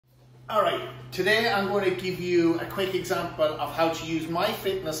All right, today I'm going to give you a quick example of how to use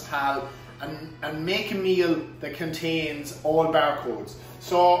MyFitnessPal and make a meal that contains all barcodes.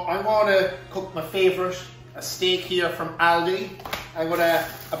 So I'm going to cook my favorite, a steak here from Aldi. I'm going to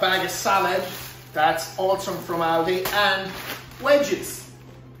a bag of salad that's also from Aldi, and wedges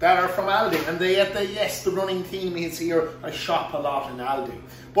that are from Aldi. And yes, the running theme is here, I shop a lot in Aldi.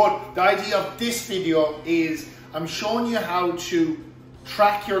 But the idea of this video is I'm showing you how to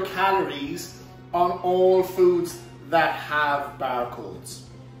track your calories on all foods that have barcodes.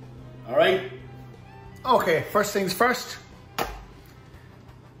 All right? Okay, first things first.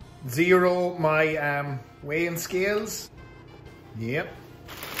 Zero my weighing scales. Yep.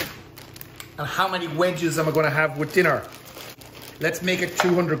 And how many wedges am I going to have with dinner? Let's make it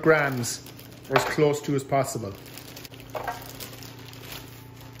 200 grams, or as close to as possible.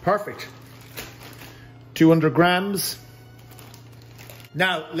 Perfect. 200 grams.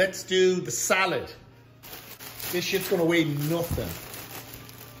 Now, let's do the salad. This shit's gonna weigh nothing.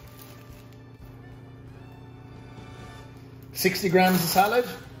 60 grams of salad.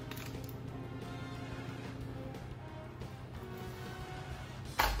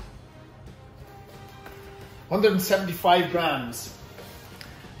 $175 grams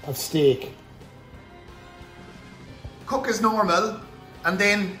of steak. Cook as normal, and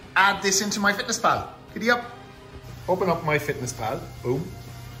then add this into MyFitnessPal. Giddy up. Open up MyFitnessPal, boom.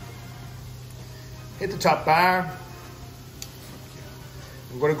 Hit the top bar.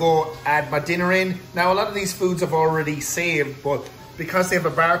 I'm gonna go add my dinner in. Now a lot of these foods I've already saved, but because they have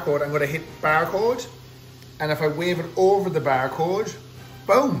a barcode, I'm gonna hit barcode. And if I wave it over the barcode,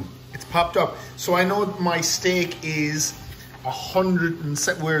 boom, it's popped up. So I know my steak is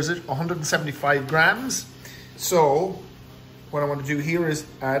 175 grams. So what I want to do here is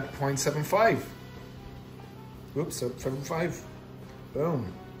add 0.75. Oops, 75.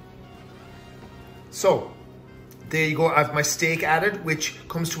 Boom. So, there you go. I have my steak added, which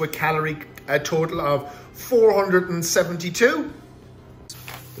comes to a total of 472.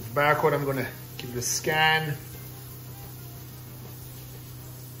 The barcode, I'm going to give it a scan.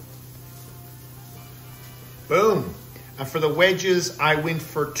 Boom. And for the wedges, I went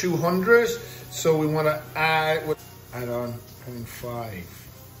for 200. So we want to add on 0.5.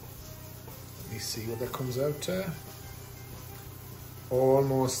 Let me see what that comes out to.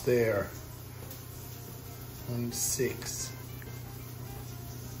 Almost there. 1.6.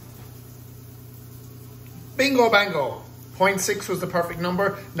 Bingo bango. 0.6 was the perfect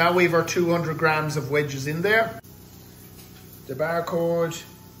number. Now we have our 200 grams of wedges in there. The barcode.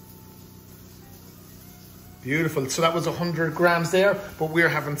 Beautiful. So that was 100 grams there, but we're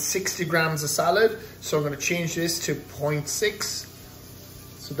having 60 grams of salad. So I'm going to change this to 0.6.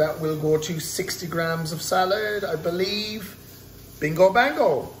 So that will go to 60 grams of salad, I believe. Bingo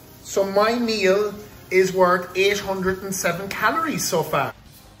bango. So my meal is worth 807 calories so far.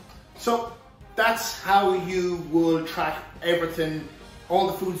 So that's how you will track everything, all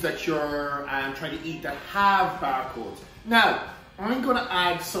the foods that you're trying to eat that have barcodes. Now, I'm gonna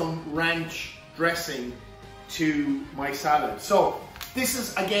add some ranch dressing to my salad. So this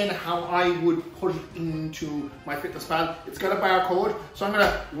is again how I would put it into MyFitnessPal. It's got a barcode, so I'm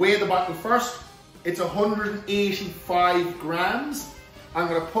gonna weigh the bottle first. It's 185 grams. I'm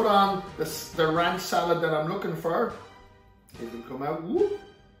gonna put on the ranch salad that I'm looking for. It'll come out, whoop.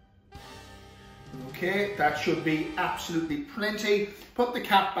 Okay, that should be absolutely plenty. Put the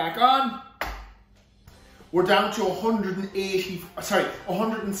cap back on. We're down to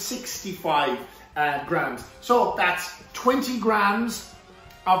 165 grams. So that's 20 grams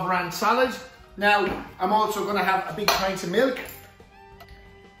of ranch salad. Now, I'm also gonna have a big pint of milk.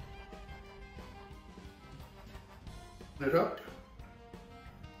 Put it up.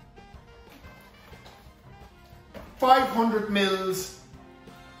 500 mils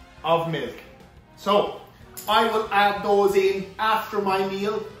of milk. So, I will add those in after my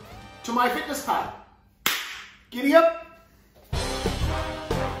meal to MyFitnessPal. Giddy up.